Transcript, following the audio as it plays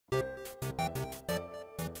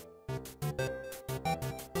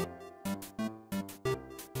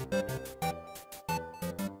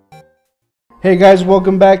Hey guys,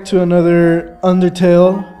 welcome back to another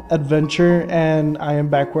Undertale adventure, and I am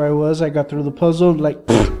back where I was. I got through the puzzle, like,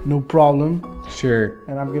 no problem. Sure.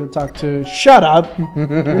 And I'm gonna talk to... Shut up!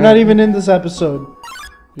 You're not even in this episode.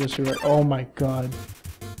 Yes, you're right. Oh my god.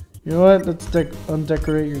 You know what? Let's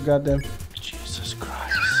undecorate your goddamn... Jesus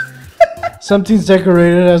Christ. Something's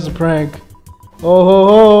decorated as a prank. Oh ho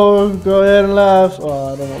ho! Go ahead and laugh.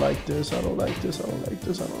 Oh, I don't like this. I don't like this. I don't like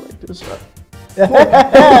this. I don't like this.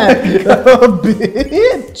 Oh,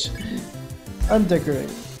 bitch! Undecorate.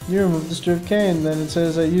 You remove the strip cane, then it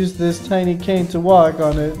says I used this tiny cane to walk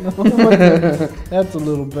on it. That's a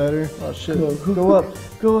little better. Oh shit. Go up.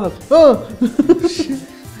 Go up. Oh!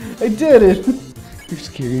 I did it! You're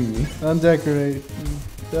scaring me. Undecorate.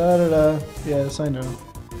 Da da da. Yes, I know.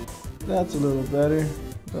 That's a little better.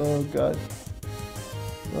 Oh god.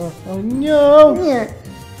 Oh no!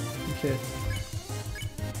 Okay.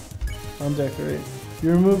 Undecorate.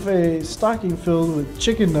 You remove a stocking filled with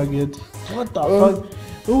chicken nuggets. What the fuck?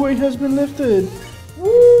 The weight has been lifted.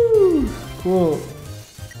 Woo! Cool.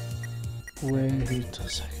 Wait a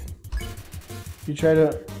second. You try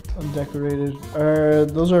to undecorate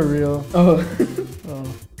it. Those are real. Oh. Oh.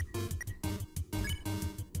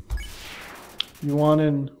 You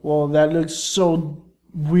wanted... Well, that looks so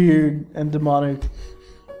weird and demonic.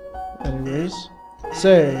 Anyways.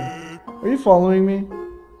 Say, are you following me?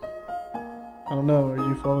 I don't know, are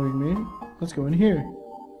you following me? Let's go in here.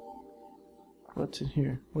 What's in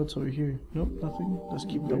here? What's over here? Nope, nothing. Let's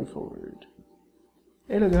keep going forward.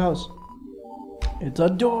 Hey, look, a house. It's a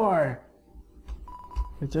door!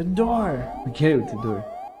 It's a door! We get it with the door.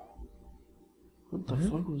 What the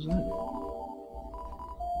fuck was that?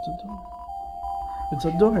 It's a door. It's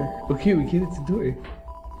a door. Okay, we get it to door.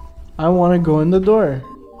 I want to go in the door.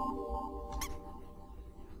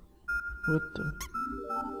 What the?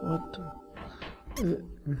 What the?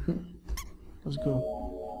 Let's go.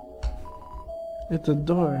 It's a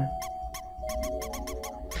door.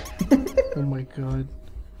 Oh my god.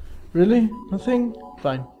 Really? Nothing?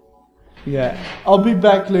 Fine. Yeah. I'll be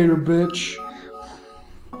back later, bitch.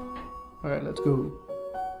 Alright, let's go.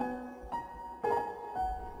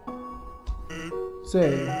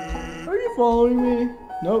 Say, are you following me?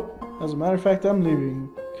 Nope. As a matter of fact, I'm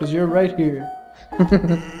leaving. Because you're right here.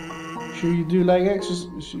 Sure you do like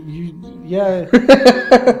exercise? Yeah.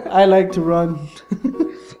 I like to run.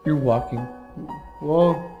 You're walking.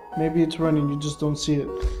 Well, maybe it's running, you just don't see it.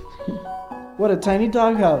 What a tiny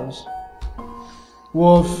doghouse.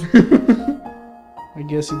 Wolf. I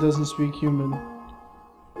guess he doesn't speak human.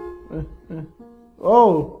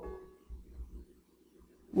 Oh.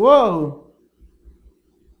 Whoa.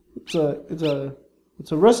 It's a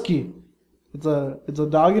husky. It's a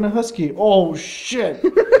dog and a husky. Oh shit.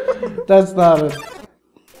 That's not a...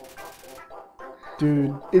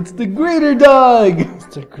 Dude. It's the greater dog! It's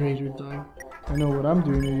the greater dog. I know what I'm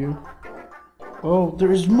doing to you. Oh,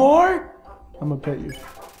 there's more? I'm gonna pet you.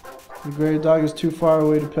 The greater dog is too far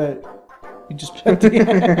away to pet. You just pet the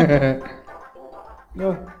end.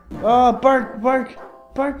 No. Oh, bark, bark,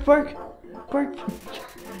 bark, bark, bark.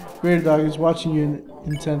 Greater dog is watching you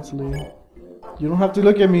intensely. You don't have to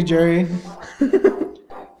look at me, Jerry.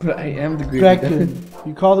 But I am the greater dog. Beckon.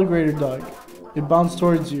 You call the greater dog. It bounds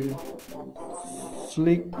towards you.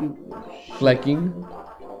 Flecking.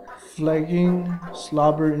 Flagging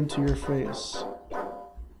slobber into your face.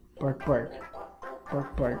 Bark, bark.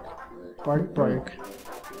 Bark, bark. Bark, bark.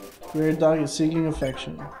 Greater dog is seeking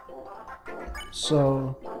affection.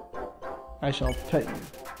 So, I shall pet you.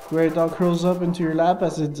 Greater dog curls up into your lap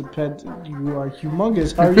as it's a pet. You are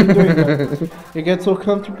humongous. How are you doing that? It gets so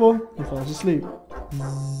comfortable, it falls asleep.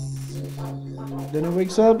 Then it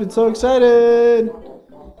wakes up, it's so excited!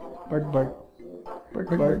 Bark, bark. Bark,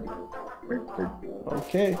 bark. Bark, bark.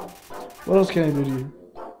 Okay. What else can I do to you?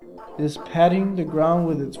 It is patting the ground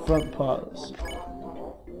with its front paws.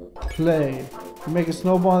 Play. You make a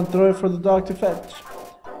snowball and throw it for the dog to fetch.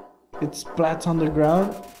 It splats on the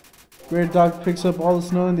ground. Greater dog picks up all the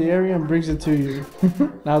snow in the area and brings it to you.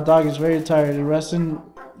 Now dog is very tired and resting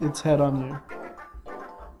its head on you.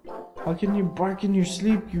 How can you bark in your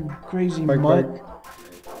sleep, you crazy Bark, mutt? bark.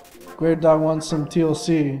 Greater dog wants some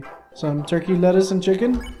TLC. Some turkey, lettuce, and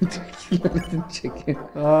chicken? Turkey, lettuce, and chicken.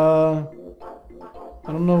 I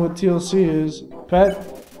don't know what TLC is. Pet.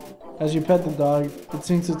 As you pet the dog, it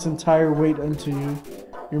sinks its entire weight into you.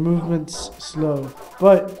 Your movement's slow,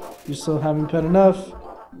 but you still haven't pet enough.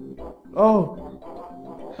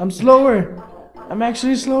 Oh, I'm slower. I'm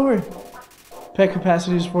actually slower. Pet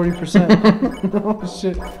capacity is 40%. Oh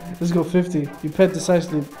shit. Let's go 50. You pet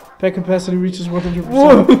decisively. Pet capacity reaches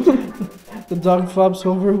 100%. The dog flops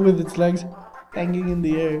over with its legs hanging in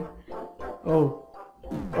the air. Oh.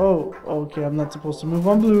 Oh, okay, I'm not supposed to move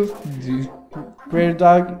on blue. Dude, Greater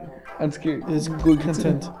dog I'm scared. is Go get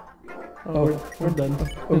content. Oh, we're done.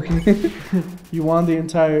 Okay. You won the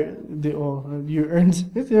entire... you earned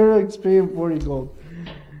 0 XP and 40 gold.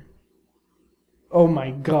 Oh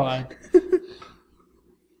my god.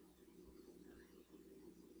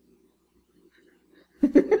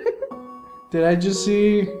 Did I just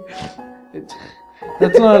see... It,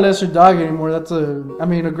 that's not a lesser dog anymore. That's a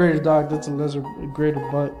greater dog. That's a greater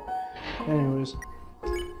butt. Anyways.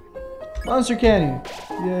 Monster candy.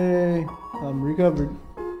 Yay. I'm recovered.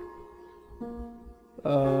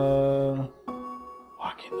 Walking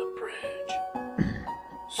the bridge.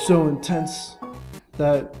 So intense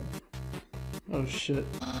that... Oh shit.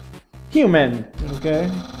 Human, Okay.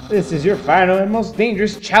 this is your final and most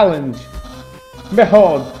dangerous challenge.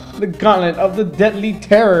 Behold, the gauntlet of the deadly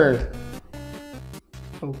terror.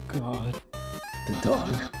 Oh god. The dog.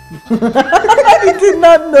 I did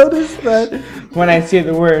not notice that. When I say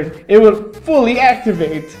the word, it will fully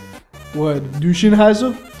activate. What?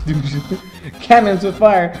 Dushinheiser? Cannons will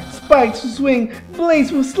fire, spikes will swing,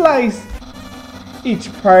 blades will slice.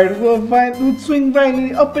 Each part will swing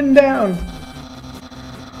violently up and down.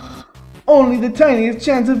 Only the tiniest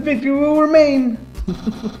chance of victory will remain.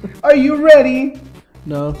 Are you ready?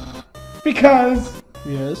 No. Because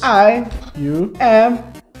Yes. I You? am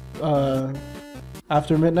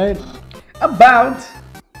After midnight? about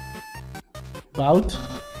Bout?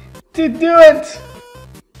 to do it.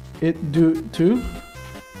 It do too?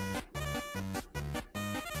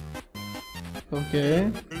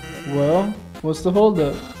 Okay. Well, what's the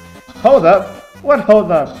holdup? Hold up. What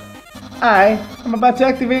hold up? I am about to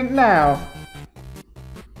activate it now.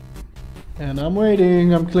 And I'm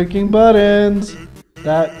waiting. I'm clicking buttons.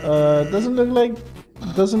 That doesn't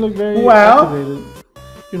look very Well? activated.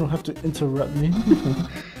 You don't have to interrupt me.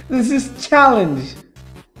 This is challenge.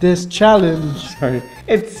 This challenge. Sorry.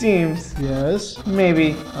 It seems Yes.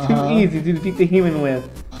 maybe Uh-huh. too easy to defeat the human with.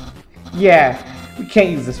 Yeah, we can't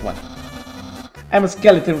use this one. I'm a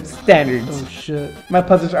skeleton with standards. Oh shit. My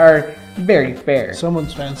puzzles are very fair.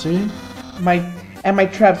 Someone's fancy. My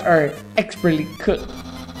traps are expertly cooked.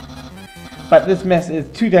 But this mess is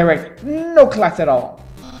too direct. No class at all.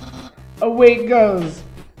 Away it goes.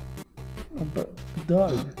 But the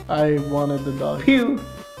dog. I wanted the dog. Pew.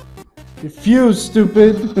 Refuse,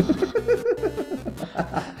 stupid.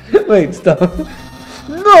 Wait, stop.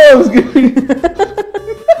 No, I was going.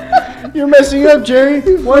 You're messing up, Jerry.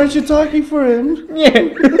 Why aren't you talking for him? Yeah.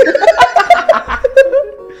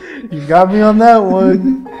 You got me on that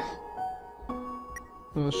one.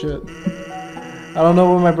 Oh shit. I don't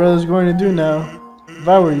know what my brother's going to do now. If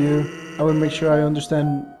I were you, I would make sure I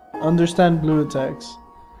understand blue attacks.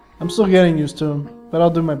 I'm still getting used to them, but I'll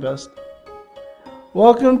do my best.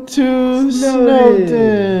 Welcome to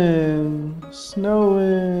Snowden.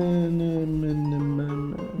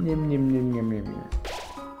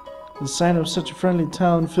 The sign of such a friendly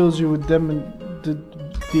town fills you with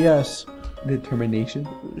DS. Determination.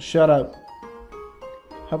 Shut up.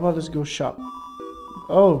 How about let's go shop?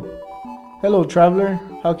 Oh, hello traveler.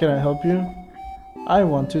 How can I help you? I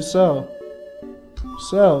want to sell.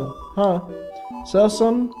 Sell, huh? Sell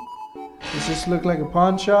some? Does this look like a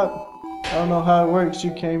pawn shop? I don't know how it works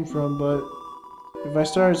you came from, but if I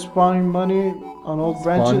started spawning money on old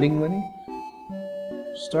branches... Spawning money?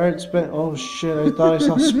 Oh shit, I thought I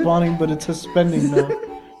saw spawning, but it says spending now.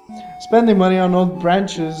 Spending money on old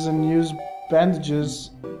branches and used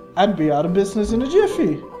bandages, I'd be out of business in a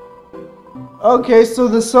jiffy. Okay, so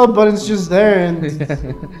the sell button's just there and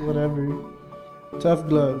whatever. Tough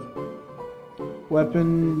glove.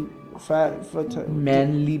 Weapon,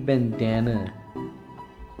 Manly bandana.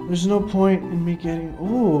 There's no point in me getting...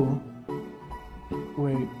 Ooh.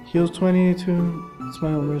 Wait, heals 22. It's my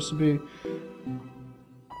own recipe.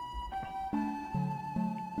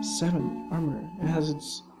 7 armor. It has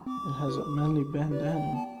a manly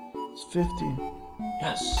bandana. It's 50.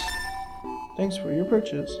 Yes. Thanks for your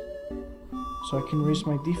purchase. So I can raise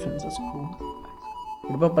my defense. That's cool.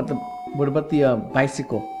 What about the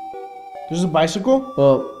bicycle? There's a bicycle?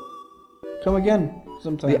 Well, Come again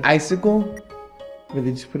sometime. the icicle, where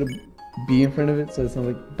they just put a B in front of it, so it's not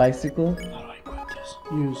like bicycle. How do I equip this?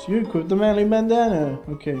 Use. You equip the manly bandana.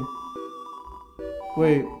 Okay.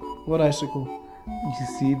 Wait. What icicle? You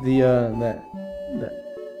see the that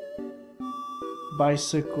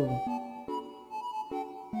Bicycle.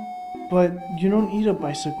 But you don't eat a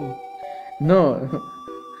bicycle. no,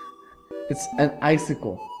 it's an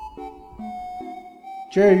icicle.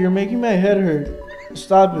 Jerry, you're making my head hurt.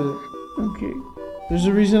 Stop it. Okay. There's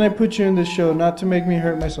a reason I put you in this show, not to make me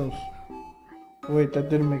hurt myself. Wait, that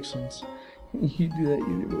didn't make sense. You do that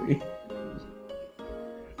either way.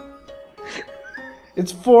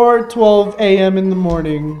 It's 4:12 a.m. in the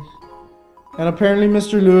morning, and apparently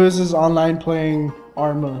Mr. Lewis is online playing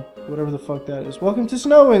Arma, whatever the fuck that is. Welcome to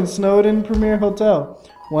Snowden Premier Hotel.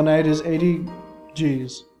 One night is 80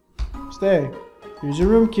 G's. Stay. Here's your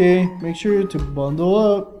room key. Make sure to bundle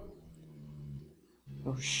up.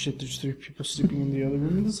 Oh shit, there's 3 people sleeping in the other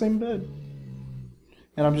room in the same bed.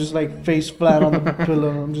 And I'm just like face flat on the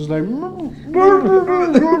pillow. I'm just like... I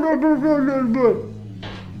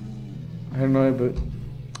don't know, but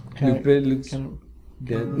Lupe looks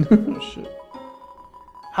dead. Oh shit.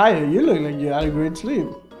 Hi, you look like you had a great sleep.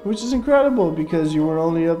 Which is incredible because you were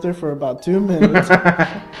only up there for about 2 minutes.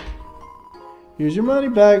 Here's your money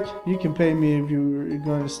back. You can pay me if you're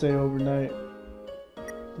going to stay overnight.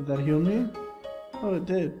 Did that heal me? Oh, it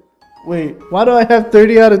did. Wait, why do I have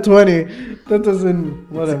 30 out of 20? That doesn't...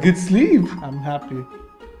 Whatever. It's a good sleep. I'm happy.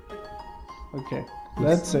 Okay,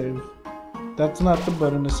 let's save. That's not the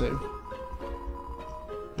button to save.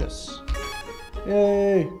 Yes.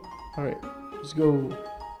 Yay! Alright, let's go.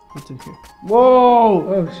 What's in here? Whoa!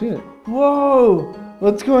 Oh shit. Whoa!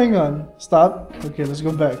 What's going on? Stop. Okay, let's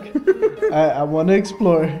go back. I want to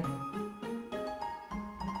explore.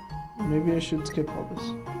 Maybe I should skip all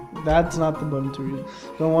this. That's not the button to read.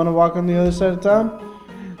 Don't want to walk on the other side of town?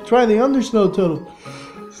 Try the Undertale tunnel.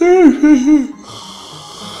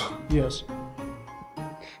 Yes.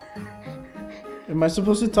 Am I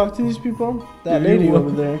supposed to talk to these people? That lady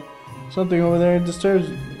over there. Something over there disturbs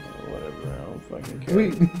me. Whatever, I don't fucking care.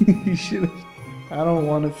 Wait, you should have. I don't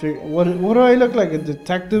want to figure... What do I look like? A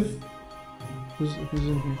detective? Who's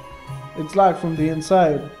in here? It's locked from the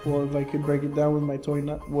inside. Well, if I could break it down with my toy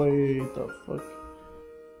nut... Wait, the fuck?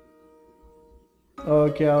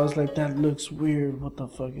 Okay, I was like, that looks weird. What the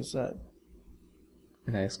fuck is that?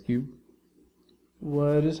 An ice cube.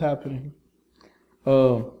 What is happening?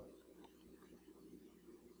 Oh.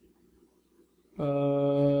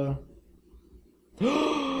 I'm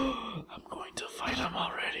going to fight him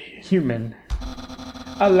already. Human.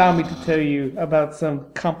 Allow me to tell you about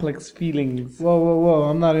some complex feelings. Whoa.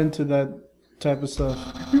 I'm not into that type of stuff.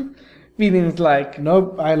 Feelings like...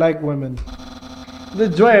 Nope, I like women. The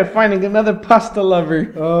joy of finding another pasta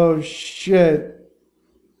lover. Oh, shit.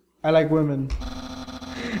 I like women.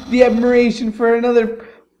 The admiration for another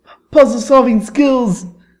puzzle-solving skills.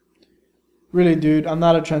 Really, dude, I'm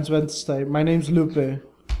not a transvestite. My name's Lupe.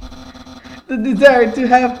 The desire to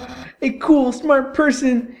have a cool, smart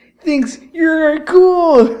person thinks you're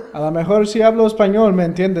cool. A lo mejor si hablo español, ¿me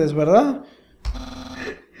entiendes, verdad?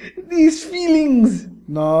 These feelings.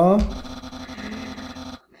 No.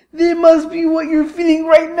 They must be what you're feeling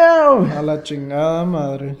right now. A la chingada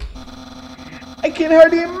madre. I can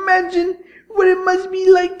hardly imagine what it must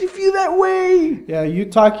be like to feel that way. Yeah, you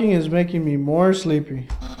talking is making me more sleepy.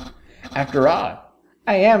 After all,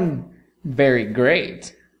 I am very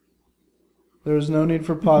great. There was no need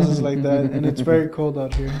for pauses like that, and it's very cold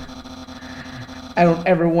out here. I don't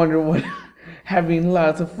ever wonder what having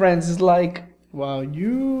lots of friends is like. Wow,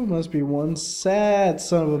 you must be one sad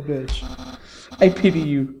son of a bitch. I pity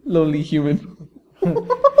you, lonely human.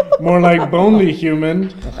 More like bonely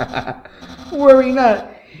human. Worry not.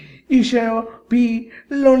 You shall be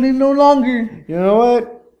lonely no longer. You know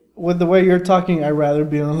what? With the way you're talking, I'd rather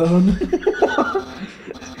be alone.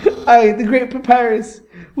 I, the great Papyrus,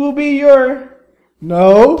 will be your...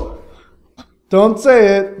 No. Don't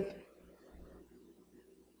say it.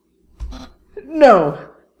 No.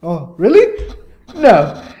 Oh, really?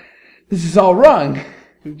 No. This is all wrong.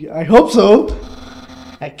 I hope so.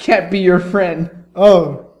 I can't be your friend.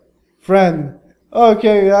 Oh, friend.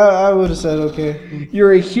 Okay, I would have said okay.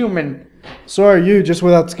 You're a human. So are you, just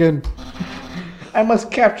without skin. I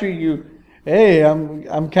must capture you. Hey, I'm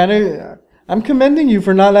commending you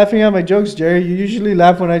for not laughing at my jokes, Jerry. You usually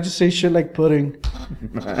laugh when I just say shit like pudding.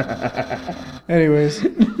 Anyways.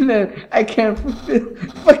 No, I can't fulfill.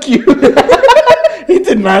 Fuck you. He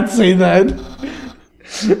did not say that.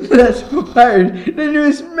 That's Papyrus, the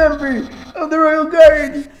newest member of the Royal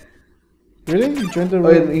Guard. Really? You joined the Oh,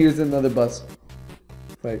 Royal... here's another bus.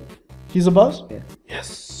 Right. He's a boss? Yeah.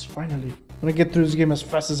 Yes, finally. I'm gonna get through this game as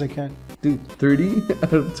fast as I can. Dude, 30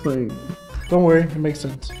 out of 20. Don't worry, it makes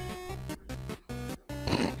sense.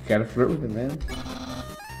 Gotta flirt with it, man.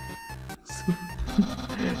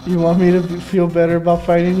 You want me to feel better about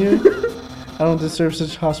fighting you? I don't deserve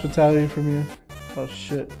such hospitality from you. Oh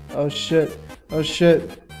shit. Oh shit. Oh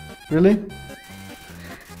shit. Really?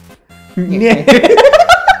 Yeah.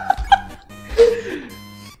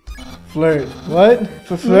 Flirt. What?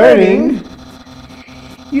 For flirting?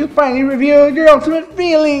 You finally revealed your ultimate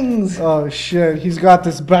feelings. Oh shit, he's got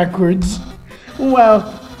this backwards.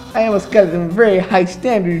 Well, I am a skeleton with very high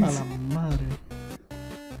standards. A la madre.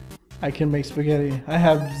 I can make spaghetti. I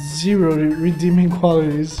have 0 redeeming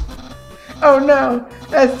qualities. Oh no,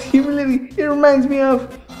 that's humility. It reminds me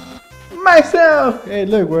of myself. Hey,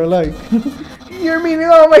 look, we're alike. You're meeting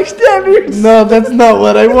all my standards. No, that's not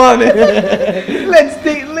what I wanted. Let's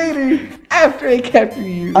date later after I capture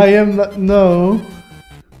you. I am not. No.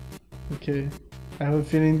 Okay. I have a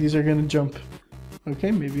feeling these are gonna jump. Okay,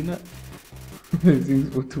 maybe not.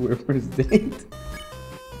 Seems what to wear for his date.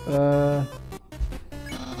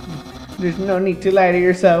 There's no need to lie to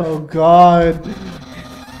yourself. Oh God.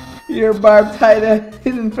 You're barbed tied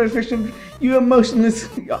hidden frustration. You emotionless.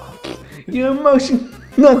 You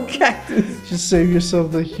emotional cactus. Just save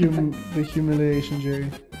yourself the humiliation, Jerry.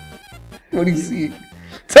 What do you see?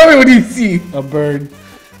 Tell me what do you see? A bird.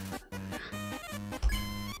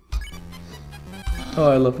 Oh,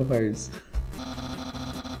 I love papayas.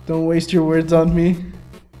 Don't waste your words on me.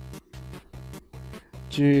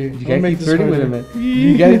 Gee, You gotta keep flirting with him, man.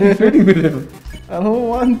 You gotta keep flirting with him. I don't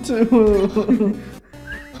want to.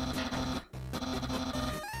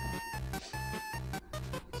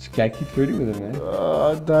 You gotta keep flirting with him,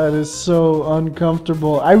 man. That is so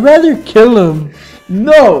uncomfortable. I'd rather kill him.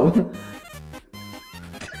 No!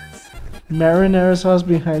 Marinara sauce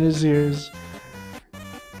behind his ears.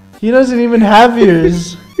 He doesn't even have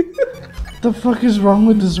ears. What the fuck is wrong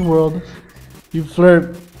with this world? You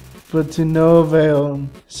flirt, but to no avail.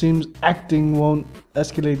 Seems acting won't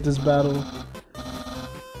escalate this battle.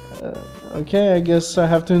 Okay, I guess I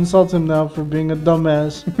have to insult him now for being a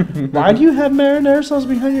dumbass. Why do you have marinara sauce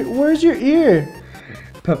behind your... Where's your ear?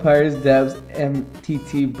 Papyrus dabs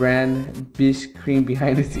MTT brand Bish cream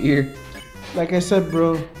behind his ear. Like I said,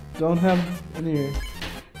 bro, don't have an ear.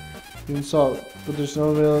 You insult, but there's no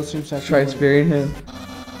avail. It seems actually... Try sparing him.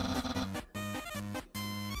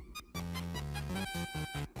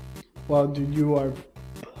 Wow, dude, you are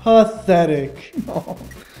pathetic. Oh.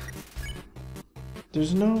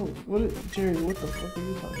 There's no... Jerry, what the fuck are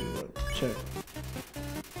you talking about? Check.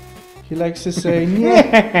 He likes to say,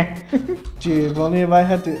 yeah. Gee, if only if I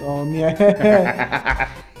had to... Oh, yeah.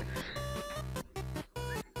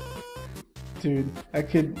 Dude, I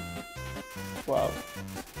could... Wow.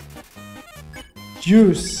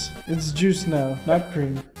 Juice. It's juice now, not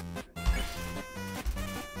cream.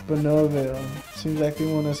 But no avail. Seems like we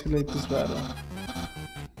won't escalate this battle.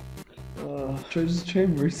 Just try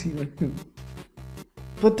mercy on him.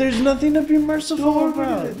 But there's nothing to be merciful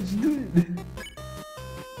about. Just do it.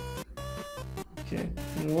 Okay,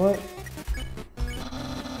 you know what?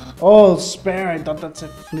 Oh, spare! I thought that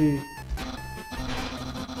said flee.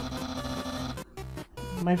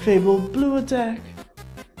 My fabled blue attack.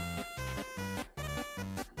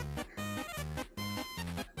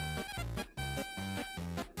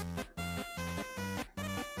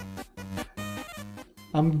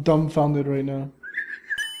 I'm dumbfounded right now.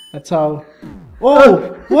 That's how...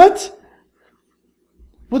 Oh! What?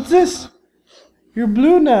 What's this? You're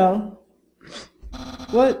blue now.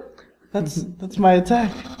 What? That's my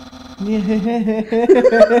attack. So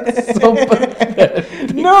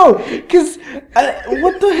pathetic. No! Cause...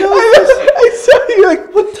 what the hell is this? I saw you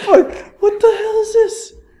like, what the fuck? What the hell is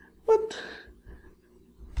this? What?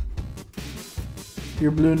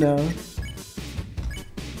 You're blue now.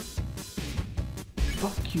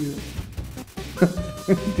 Fuck you.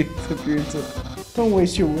 Don't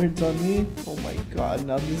waste your words on me. Oh my god,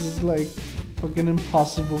 now this is like fucking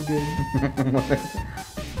impossible game.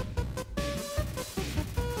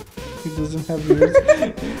 He doesn't have ears.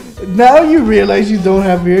 Now you realize you don't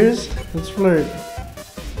have ears? Let's flirt.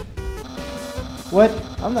 What?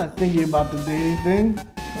 I'm not thinking about the dating thing.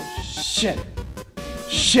 Oh, shit.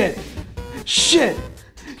 Shit. Shit.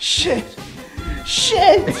 Shit.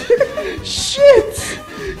 Shit. Shit. Shit.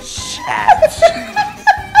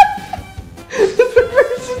 The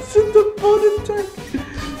person's in the boat attack.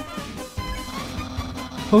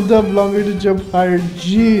 Hold up longer to jump higher.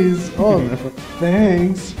 Jeez. Oh,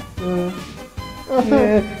 thanks.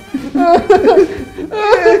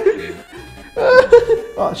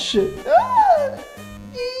 Oh shit.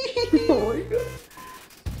 Oh my god.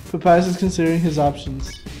 Papyrus is considering his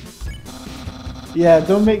options. Yeah,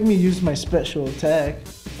 don't make me use my special attack.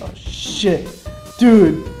 Oh shit.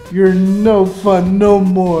 Dude, you're no fun no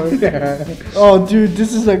more. Oh dude,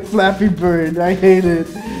 this is like Flappy Bird. I hate it.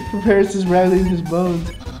 Papyrus is rattling his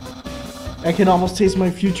bones. I can almost taste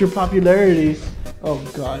my future popularity. Oh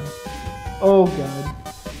god. Oh god.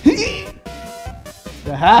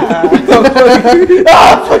 Aha!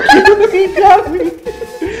 Ah, fuck you! He got me!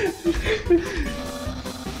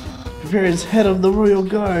 Prepare his head of the royal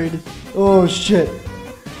guard. Oh shit.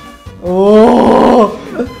 Oh!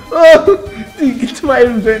 Oh! Dude, get to my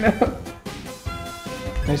items right now.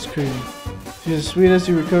 Ice cream. If you're the sweetest,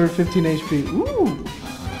 you recover 15 HP. Ooh!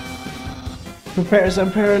 Prepare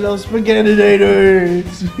some parallel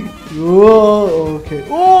spaghetti-nators! Whoa! Okay.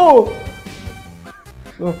 Oh!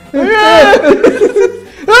 Oh.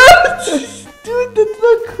 Dude, that's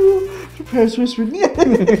not cool. Prepare some spaghetti.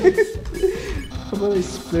 How about I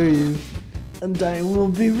spare you? Undyne will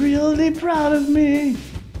be really proud of me.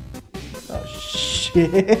 Oh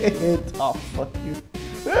shit! Oh fuck you!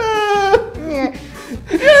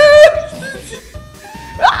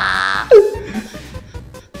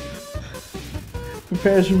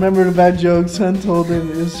 Prepare to remember the bad jokes. Untold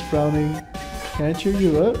is frowning. Can I cheer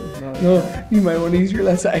you up? No, you might want to use your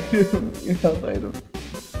last item, your health item.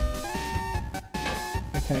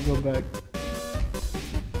 I can't go back.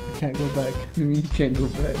 I can't go back. You can't go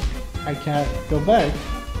back. I can't go back.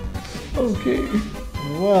 Okay.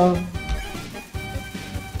 Well.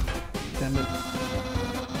 Damn it.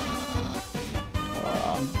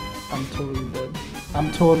 I'm totally dead.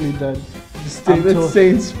 I'm totally dead. Just stay in the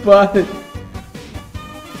same spot. I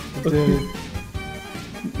did it.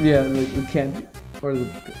 Yeah, like the candy. Or the...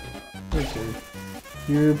 Okay.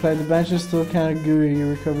 You replied the bench is still kind of gooey. You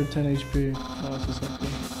recovered 10 HP. Oh, it's just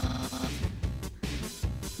something.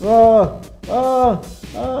 Oh! Oh!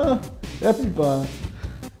 Oh! Epiba!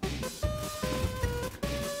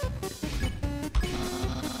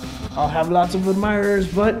 I'll have lots of admirers,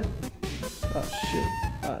 but... Oh shit.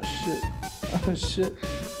 Oh shit. Oh shit.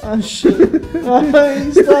 Oh shit.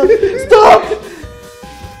 Oh, stop! Stop!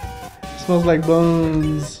 Smells like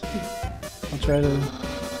bones. I'll try to...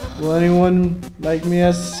 Will anyone like me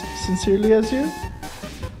as sincerely as you?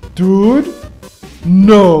 Dude?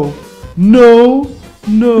 No! No!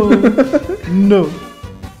 No! No!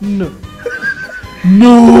 No!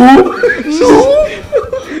 No! No!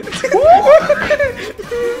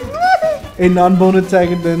 A non-bone attack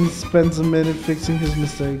and then spends a minute fixing his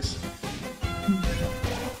mistakes.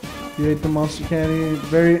 You ate the monster candy,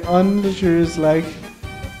 very unluxurious like,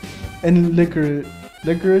 and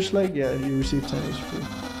licorice like? Yeah, you received 10 HP.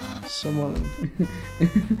 Someone.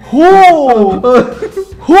 Whoa!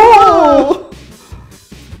 Whoa!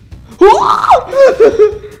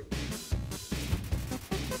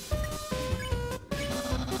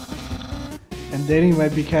 And dating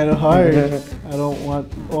might be kind of hard. I don't want.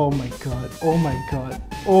 Oh my god. Oh my god.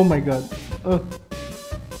 Oh my god.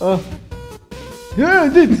 Yeah,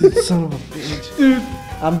 dude. Son of a bitch. Dude.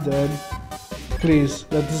 I'm dead. Please,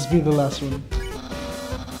 let this be the last one.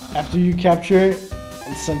 After you capture it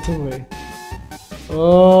and sent it away.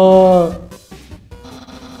 Oh.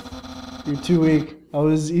 You're too weak. I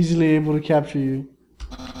was easily able to capture you.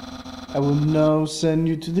 I will now send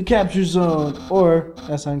you to the capture zone, or,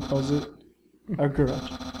 as Anne calls it, our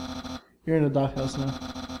garage. You're in a doghouse now.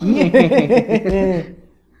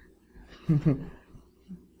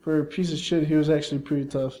 For a piece of shit, he was actually pretty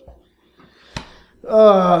tough.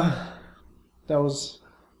 That was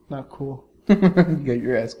not cool. You got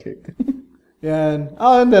your ass kicked. Yeah, and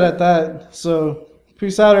I'll end it at that. So,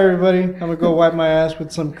 peace out, everybody. I'm gonna go wipe my ass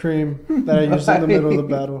with some cream that I used in the middle of the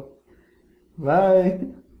battle. Bye.